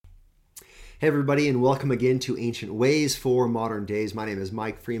Hey everybody, and welcome again to Ancient Ways for Modern Days. My name is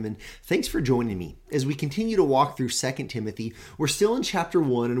Mike Freeman. Thanks for joining me. As we continue to walk through 2 Timothy, we're still in chapter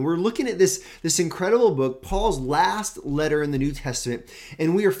 1, and we're looking at this incredible book, Paul's last letter in the New Testament,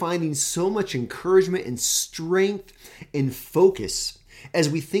 and we are finding so much encouragement and strength and focus as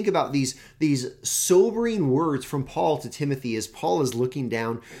we think about these sobering words from Paul to Timothy as Paul is looking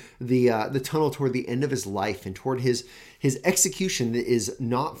down the tunnel toward the end of his life and toward his execution that is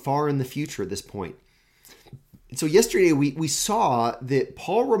not far in the future at this point. So yesterday we saw that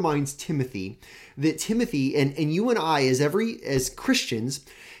Paul reminds Timothy that Timothy and you and I as Christians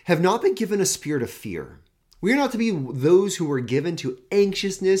have not been given a spirit of fear. We are not to be those who are given to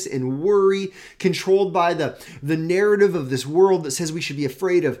anxiousness and worry, controlled by the narrative of this world that says we should be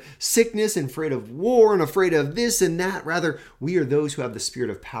afraid of sickness and afraid of war and afraid of this and that. Rather, we are those who have the spirit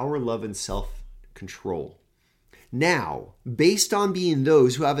of power, love, and self-control. Now, based on being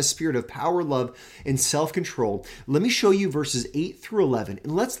those who have a spirit of power, love, and self-control, let me show you verses 8 through 11,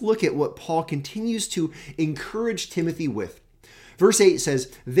 and let's look at what Paul continues to encourage Timothy with. Verse 8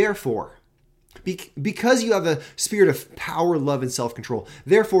 says, "Therefore, because you have a spirit of power, love, and self-control,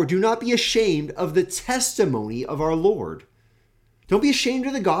 therefore do not be ashamed of the testimony of our Lord." Don't be ashamed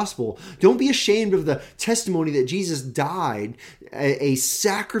of the gospel. Don't be ashamed of the testimony that Jesus died a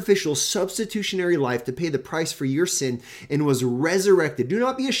sacrificial, substitutionary life to pay the price for your sin and was resurrected. Do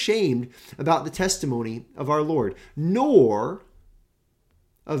not be ashamed about the testimony of our Lord, nor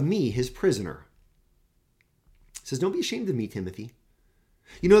of me, his prisoner. It says, don't be ashamed of me, Timothy.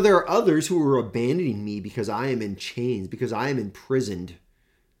 You know, there are others who are abandoning me because I am in chains, because I am imprisoned.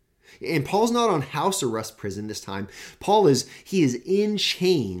 And Paul's not on house arrest prison this time. He is in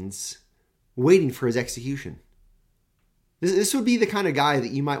chains waiting for his execution. This would be the kind of guy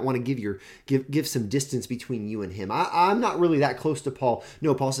that you might want to give some distance between you and him. I'm not really that close to Paul.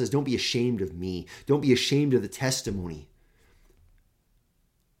 No, Paul says, don't be ashamed of me. Don't be ashamed of the testimony.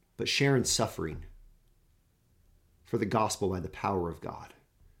 But share in suffering for the gospel by the power of God.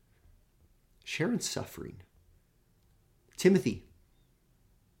 Share in suffering. Timothy,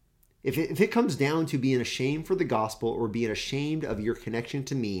 if it comes down to being ashamed for the gospel or being ashamed of your connection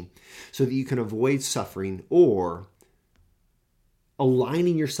to me so that you can avoid suffering, or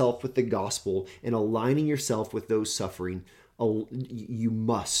aligning yourself with the gospel and aligning yourself with those suffering, you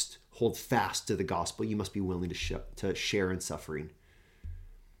must hold fast to the gospel. You must be willing to share in suffering.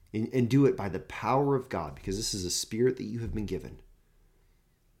 And do it by the power of God, because this is a spirit that you have been given.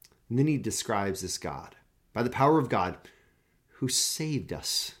 And then he describes this God, by the power of God, who saved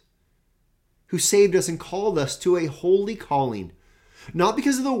us and called us to a holy calling, not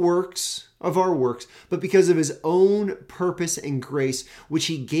because of the works of our works, but because of his own purpose and grace, which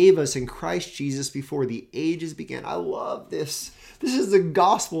he gave us in Christ Jesus before the ages began. I love this. This is the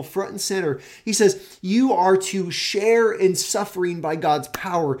gospel front and center. He says, you are to share in suffering by God's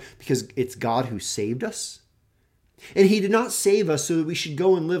power because it's God who saved us. And he did not save us so that we should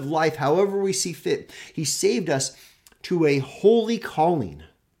go and live life however we see fit. He saved us to a holy calling.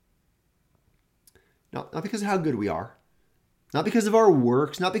 Not because of how good we are, not because of our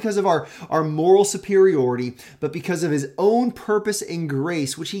works, not because of our moral superiority, but because of his own purpose and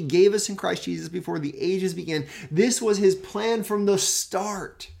grace, which he gave us in Christ Jesus before the ages began. This was his plan from the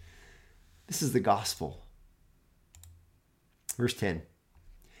start. This is the gospel. Verse 10,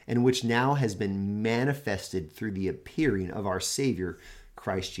 and which now has been manifested through the appearing of our Savior,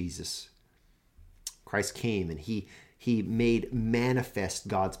 Christ Jesus. Christ came and he made manifest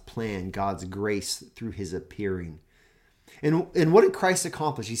God's plan, God's grace through his appearing. And what did Christ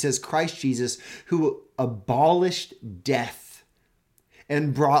accomplish? He says, Christ Jesus, who abolished death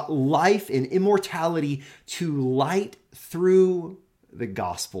and brought life and immortality to light through the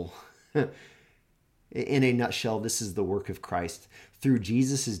gospel. In a nutshell, this is the work of Christ. Through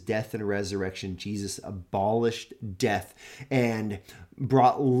Jesus' death and resurrection, Jesus abolished death and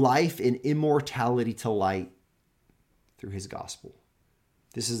brought life and immortality to light through his gospel.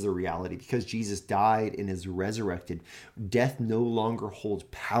 This is the reality. Because Jesus died and is resurrected, death no longer holds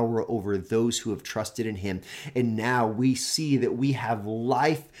power over those who have trusted in him. And now we see that we have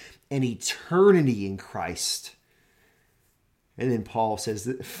life and eternity in Christ. And then Paul says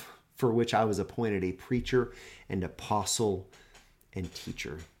that for which I was appointed a preacher and apostle and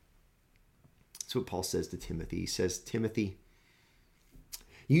teacher. That's what Paul says to Timothy. He says, Timothy,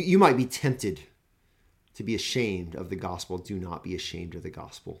 you might be tempted to be ashamed of the gospel. Do not be ashamed of the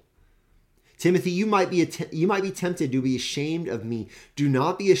gospel. Timothy, you might be tempted to be ashamed of me. Do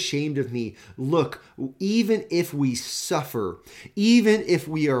not be ashamed of me. Look, even if we suffer, even if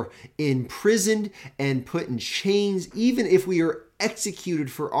we are imprisoned and put in chains, even if we are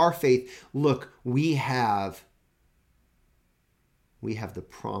executed for our faith, look, we have the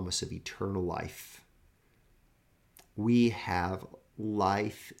promise of eternal life. We have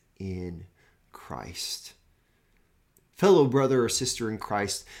life in Christ. Fellow brother or sister in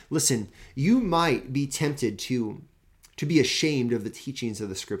Christ, listen, you might be tempted to be ashamed of the teachings of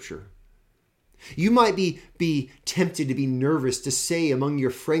the Scripture. You might be tempted to be nervous to say among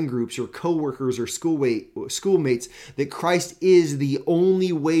your friend groups or coworkers or schoolmates that Christ is the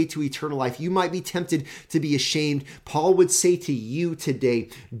only way to eternal life. You might be tempted to be ashamed. Paul would say to you today,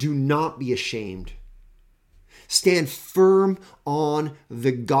 do not be ashamed. Stand firm on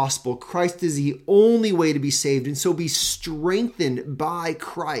the gospel. Christ is the only way to be saved, and so be strengthened by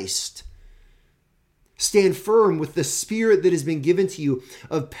Christ. Stand firm with the Spirit that has been given to you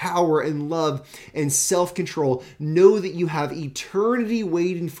of power and love and self-control. Know that you have eternity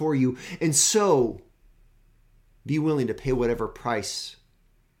waiting for you, and so be willing to pay whatever price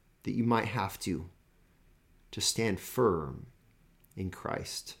that you might have to stand firm in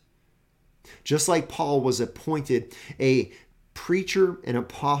Christ. Just like Paul was appointed a preacher, an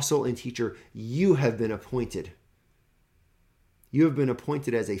apostle, and teacher, you have been appointed. You have been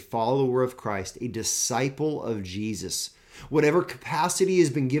appointed as a follower of Christ, a disciple of Jesus. Whatever capacity has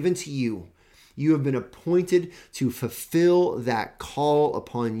been given to you, you have been appointed to fulfill that call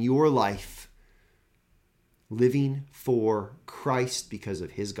upon your life, living for Christ because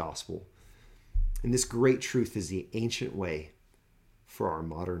of his gospel. And this great truth is the ancient way for our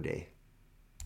modern day.